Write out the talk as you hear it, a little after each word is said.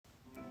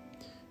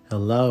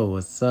Hello,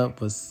 what's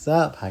up? What's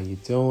up? How you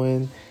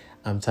doing?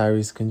 I'm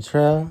Tyrese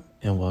Contrell,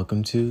 and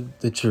welcome to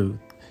The Truth.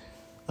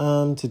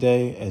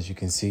 Today, as you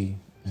can see,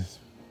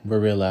 we're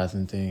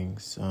realizing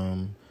things.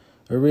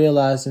 We're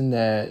realizing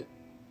that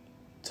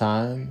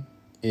time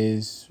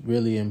is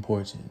really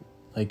important.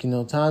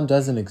 Time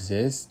doesn't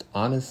exist,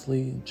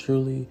 honestly,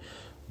 truly,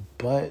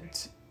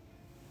 but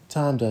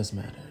time does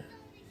matter.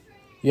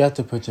 You have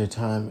to put your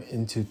time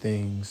into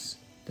things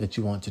that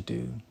you want to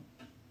do.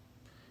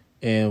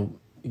 And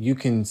you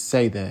can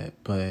say that,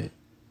 but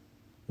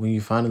when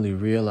you finally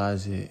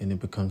realize it and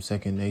it becomes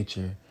second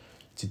nature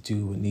to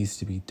do what needs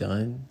to be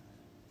done,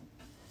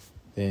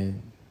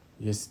 then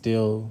you're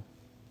still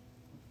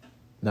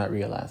not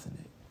realizing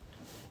it.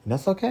 And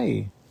that's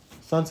okay.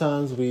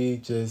 Sometimes we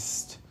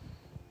just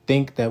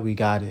think that we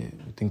got it.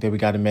 We think that we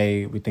got it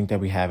made. We think that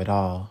we have it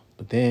all.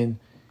 But then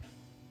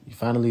you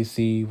finally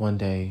see one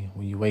day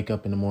when you wake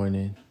up in the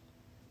morning,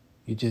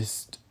 you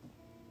just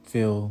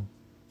feel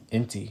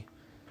empty.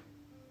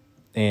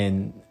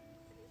 And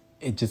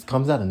it just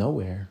comes out of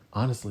nowhere,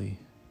 honestly.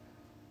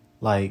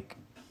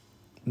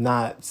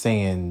 Not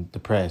saying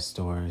depressed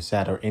or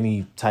sad or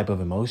any type of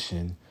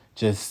emotion,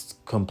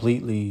 just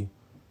completely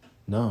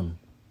numb.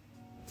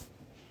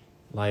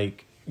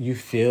 You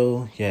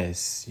feel,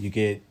 yes, you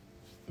get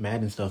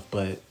mad and stuff,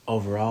 but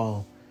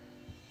overall,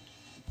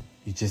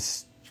 you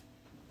just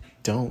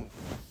don't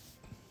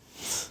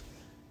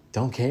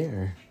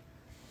care.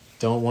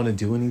 Don't want to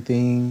do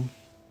anything.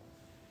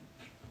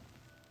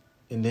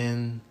 And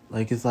then,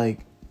 it's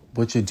like,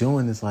 what you're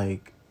doing is is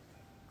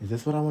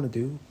this what I want to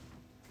do?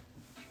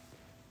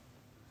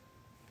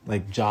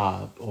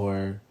 Job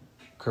or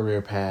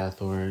career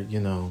path or,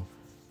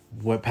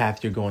 what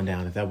path you're going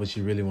down. Is that what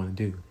you really want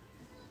to do?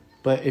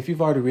 But if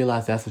you've already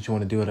realized that's what you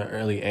want to do at an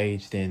early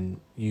age, then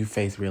you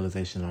face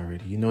realization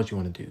already. You know what you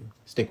want to do.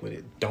 Stick with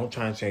it. Don't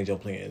try and change your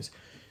plans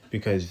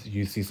because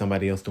you see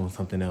somebody else doing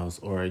something else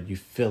or you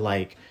feel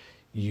like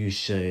you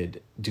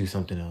should do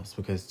something else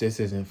because this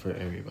isn't for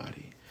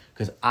everybody.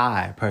 Because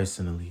I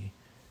personally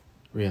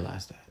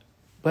realized that.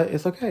 But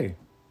it's okay.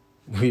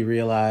 We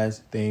realize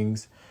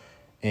things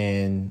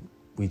and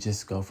we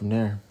just go from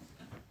there.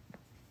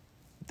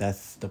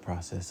 That's the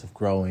process of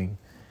growing.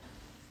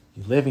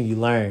 You live and you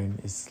learn.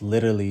 It's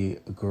literally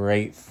a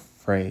great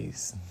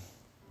phrase.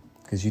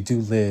 Because you do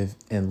live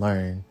and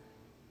learn.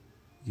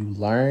 You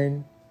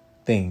learn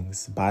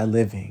things by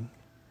living.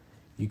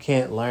 You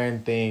can't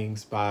learn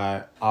things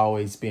by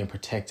always being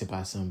protected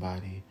by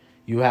somebody.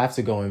 You have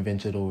to go and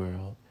venture the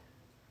world.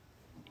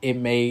 It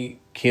may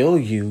kill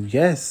you,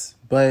 yes,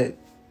 but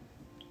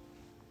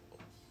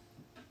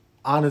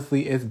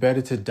honestly, it's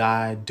better to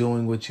die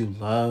doing what you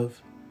love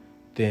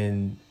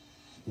than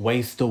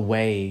waste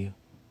away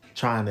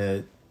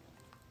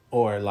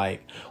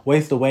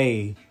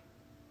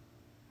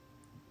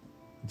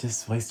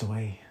just waste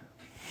away.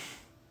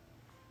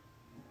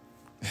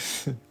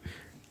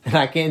 And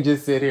I can't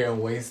just sit here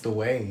and waste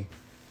away.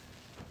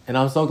 And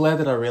I'm so glad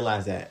that I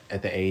realized that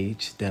at the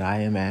age that I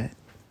am at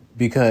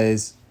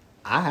because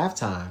I have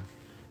time.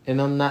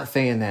 And I'm not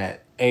saying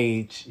that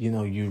age,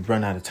 you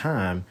run out of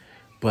time,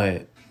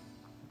 but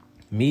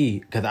me,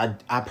 because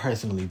I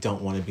personally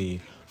don't want to be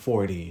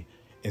 40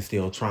 and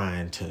still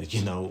trying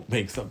to,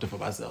 make something for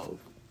myself.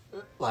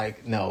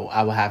 No,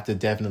 I will have to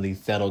definitely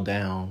settle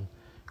down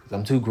because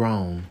I'm too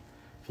grown.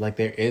 I feel like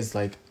there is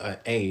an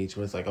age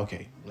where it's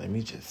okay, let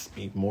me just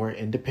be more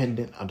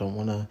independent. I don't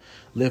want to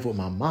live with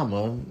my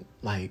mama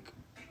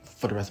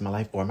for the rest of my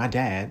life or my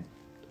dad.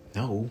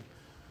 No.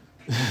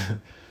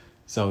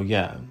 So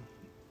yeah,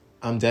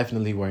 I'm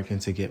definitely working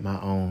to get my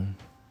own,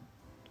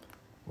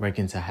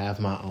 working to have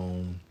my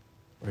own,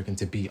 working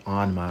to be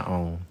on my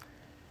own.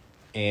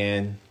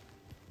 And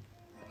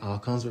it all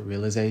comes with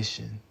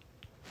realization.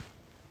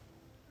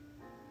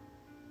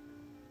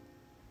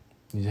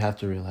 You have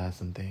to realize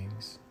some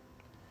things.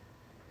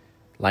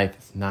 Life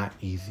is not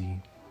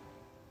easy.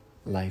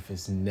 Life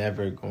is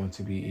never going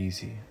to be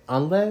easy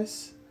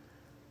unless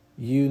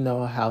you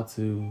know how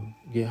to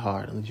get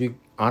hard.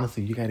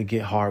 Honestly, you got to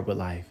get hard with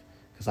life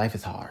because life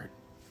is hard.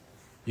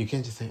 You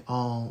can't just say,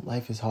 oh,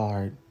 life is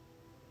hard.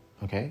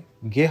 Okay?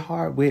 Get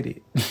hard with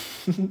it.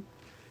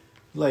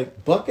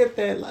 Bucket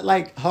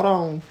that. Hold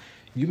on.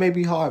 You may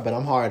be hard, but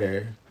I'm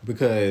harder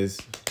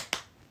because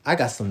I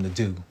got something to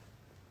do.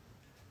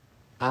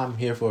 I'm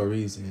here for a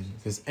reason.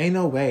 Because ain't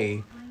no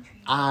way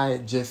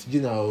I just,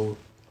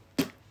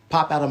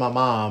 pop out of my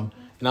mom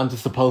and I'm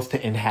just supposed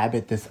to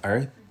inhabit this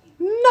earth.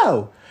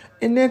 No.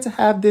 And then to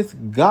have this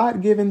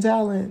God-given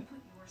talent.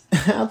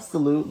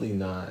 Absolutely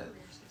not.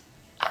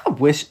 I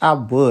wish I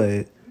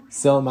would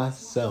sell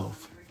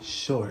myself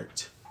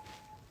short.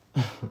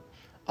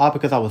 All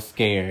because I was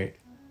scared,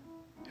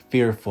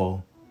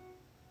 fearful.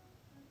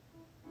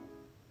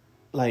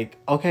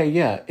 Okay,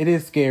 yeah, it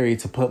is scary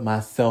to put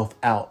myself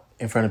out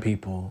in front of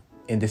people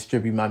and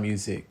distribute my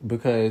music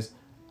because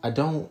I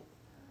don't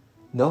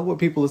know what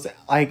people will say.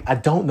 I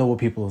don't know what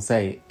people will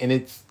say. And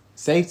it's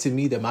safe to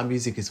me that my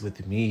music is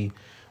with me,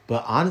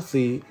 But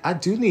honestly, I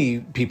do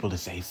need people to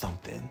say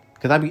something.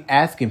 Because I be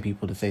asking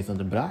people to say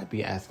something, but I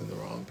be asking the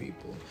wrong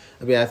people.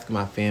 I be asking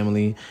my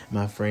family,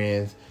 my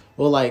friends.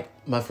 Well, like,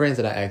 my friends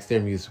that I ask,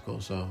 they're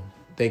musical, so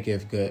they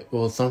give good.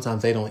 Well,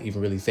 sometimes they don't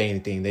even really say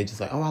anything. They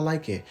just like, oh, I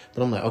like it.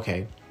 But I'm like,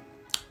 okay,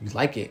 you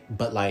like it,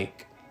 but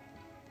like,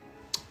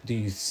 do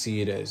you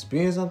see it as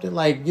being something?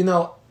 Like,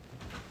 I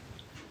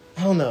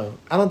don't know.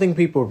 I don't think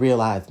people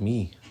realize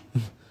me.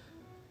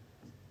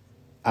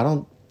 I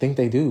don't think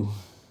they do.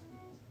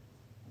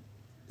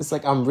 It's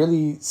like I'm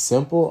really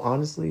simple,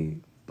 honestly,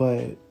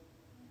 but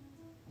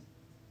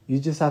you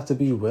just have to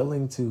be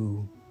willing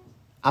to,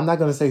 I'm not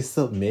going to say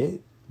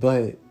submit,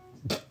 but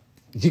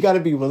you got to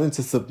be willing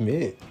to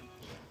submit.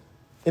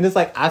 And it's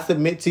like, I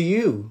submit to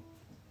you,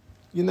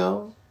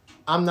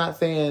 I'm not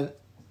saying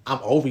I'm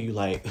over you,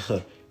 like,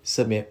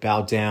 submit,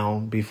 bow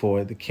down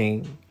before the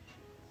king.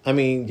 I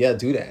mean, yeah,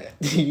 do that.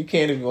 You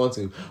can if you want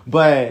to.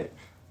 But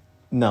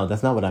no,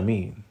 that's not what I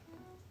mean.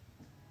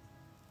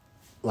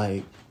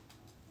 Like,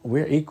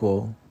 we're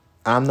equal.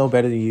 I'm no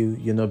better than you.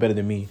 You're no better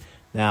than me.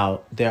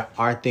 Now, there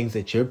are things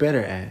that you're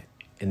better at,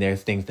 and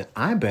there's things that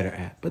I'm better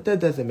at. But that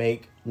doesn't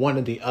make one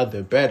or the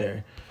other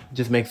better. It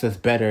just makes us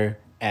better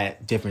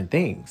at different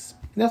things.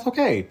 And that's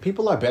okay.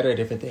 People are better at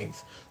different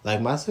things.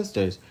 Like my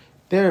sisters,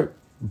 they're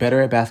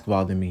better at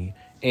basketball than me.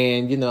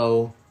 And,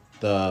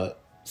 the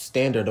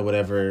standard or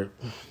whatever,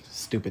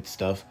 stupid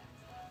stuff,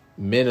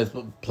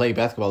 men play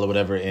basketball or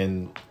whatever,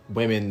 and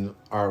women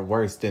are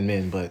worse than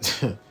men.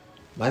 But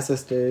my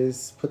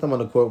sisters, put them on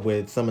the court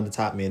with some of the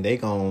top men, they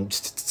gon'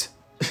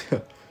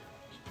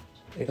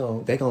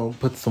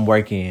 put some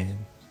work in.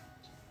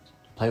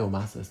 Play with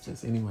my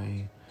sisters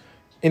anyway,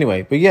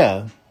 but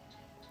yeah,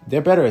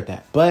 they're better at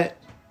that. But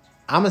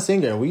I'm a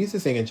singer. We used to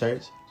sing in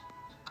church.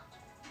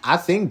 I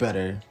sing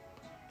better,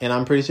 and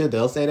I'm pretty sure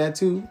they'll say that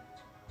too.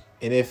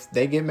 And if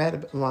they get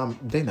mad,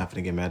 they're not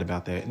gonna get mad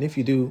about that. And if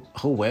you do,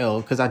 oh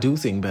well, because I do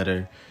sing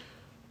better.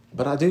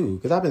 But I do,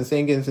 because I've been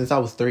singing since I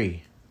was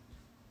 3.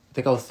 I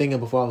think I was singing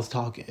before I was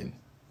talking.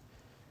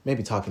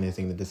 Maybe talking and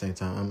singing at the same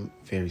time. I'm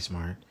very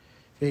smart,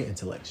 very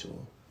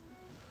intellectual.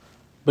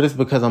 But it's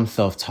because I'm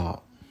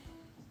self-taught.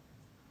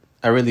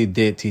 I really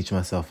did teach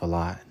myself a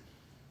lot.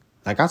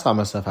 Like, I taught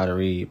myself how to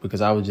read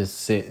because I would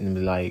just sit and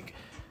be like,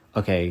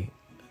 okay,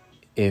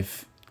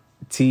 if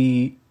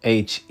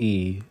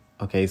T-H-E,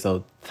 okay,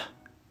 so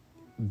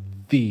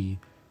the,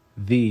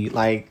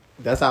 like,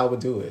 that's how I would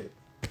do it.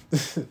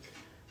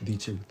 The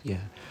truth,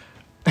 yeah.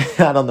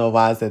 I don't know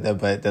why I said that,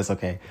 but that's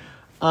okay.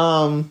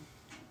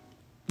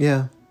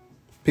 Yeah.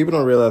 People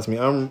don't realize me.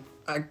 I'm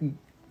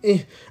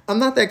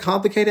not that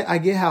complicated. I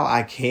get how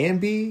I can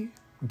be,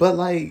 but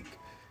like,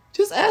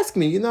 just ask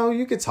me.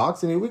 You could talk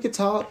to me. We could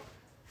talk.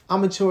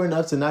 I'm mature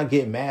enough to not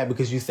get mad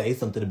because you say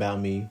something about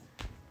me.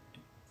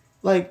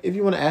 Like, if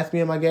you want to ask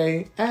me, am I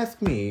gay?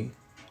 Ask me.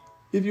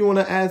 If you want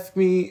to ask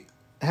me,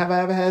 have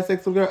I ever had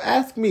sex with a girl?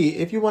 Ask me.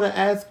 If you want to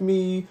ask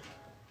me,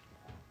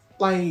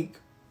 like,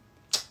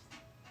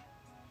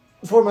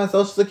 for my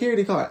social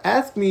security card,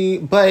 ask me.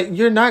 But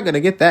you're not going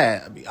to get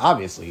that,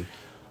 obviously.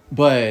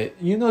 But,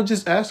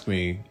 just ask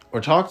me or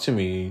talk to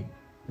me.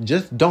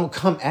 Just don't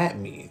come at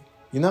me.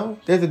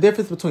 There's a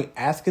difference between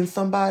asking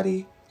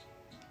somebody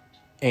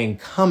and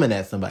coming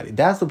at somebody.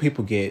 That's what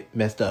people get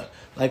messed up.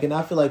 Like, and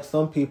I feel like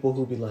some people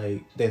who be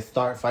like, they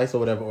start fights or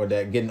whatever, or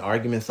that get in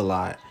arguments a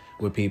lot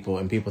with people,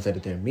 and people say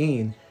that they're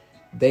mean,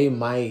 they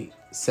might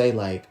say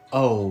like,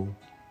 oh,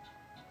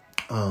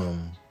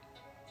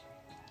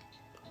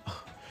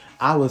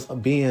 I was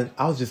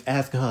just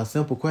asking her a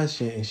simple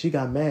question and she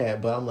got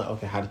mad. But I'm like,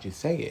 okay, how did you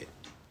say it?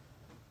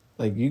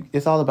 Like,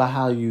 it's all about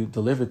how you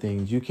deliver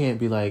things. You can't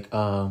be like, you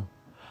blah,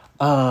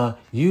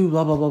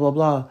 blah, blah, blah,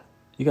 blah.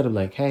 You gotta be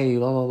like, hey,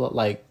 blah, blah,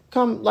 blah.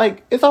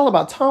 Like, it's all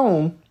about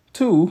tone,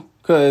 too.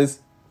 Because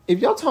if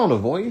your tone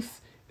of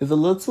voice is a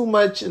little too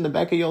much in the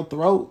back of your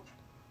throat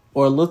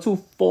or a little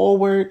too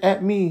forward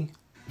at me,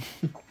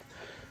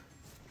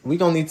 we ain't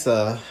gonna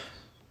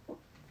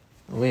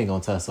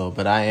tussle,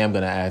 but I am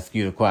gonna ask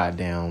you to quiet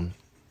down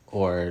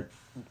or,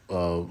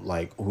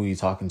 like, who you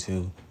talking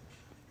to.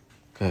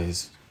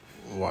 Because,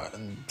 what?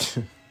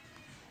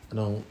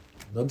 No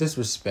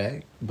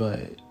disrespect,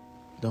 but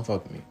don't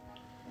fuck with me.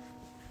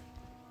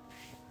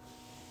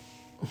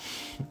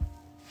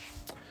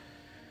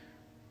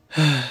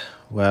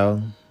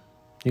 Well,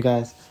 you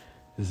guys,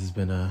 this has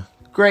been a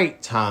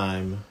great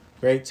time,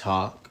 great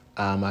talk.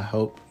 I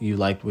hope you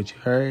liked what you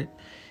heard,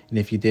 and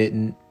if you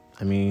didn't,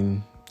 I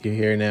mean, you're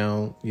here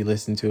now, you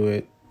listened to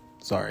it,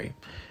 sorry.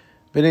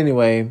 But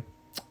anyway,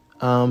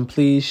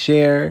 please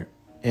share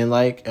and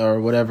like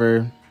or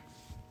whatever,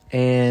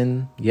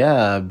 and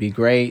yeah, be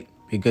great,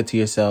 be good to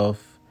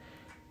yourself.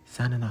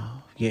 Signing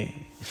off, yeah.